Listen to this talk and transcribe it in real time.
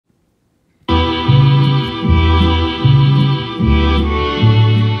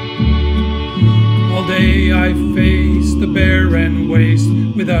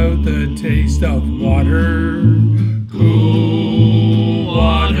without the taste of water. Cool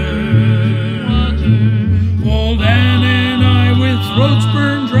water. Old Dan and I with throats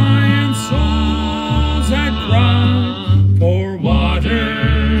burned dry and souls that cry for water.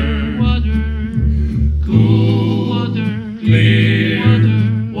 Cool, clear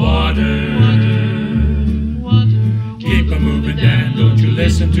water. Keep a moving, Dan, don't you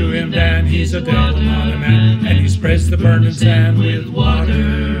listen to him, Dan. He's a devil, not a man, and he spreads the burning sand with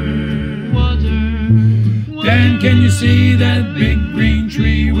water. Dan, can you see that big green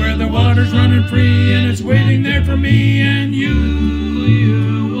tree where the water's running free and it's waiting there for me and you?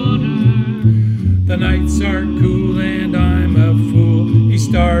 The nights are cool and I'm a fool. He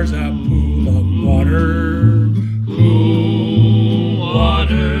stars a pool of water. Cool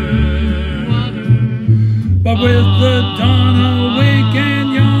water. But with the dawn I'll wake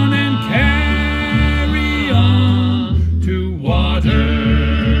and yawn and carry on to water.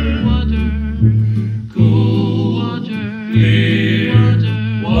 Cool, clear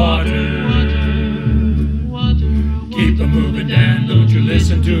water. Keep a moving, Dan, don't you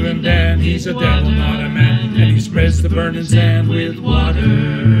listen to him, Dan. He's a devil, not a man, and he spreads the burning sand with water.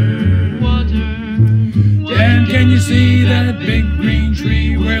 Dan, can you see that big green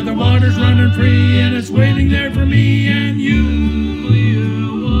tree where the water's running free and it's waiting there for me and you?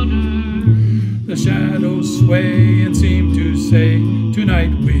 The shadows sway and seem to say,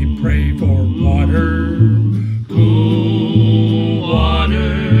 tonight we pray for water. Cool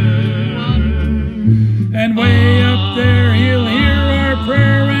water. And way up there he'll hear our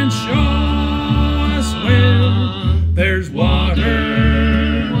prayer and show us where there's water.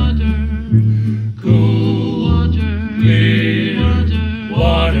 Cool, clear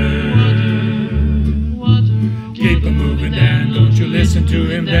water. Keep a moving, Dan, don't you listen to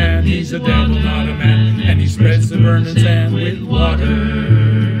him, Dan. He's a devil, not a man, and he spreads the burning sand with water.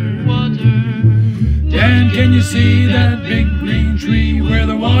 Dan, can you see that big green tree where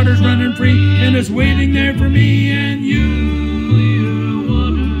the water's running free and it's waiting there for me and you?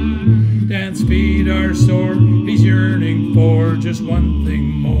 Dan's feet are sore, he's yearning for just one thing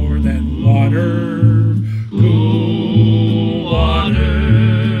more than water.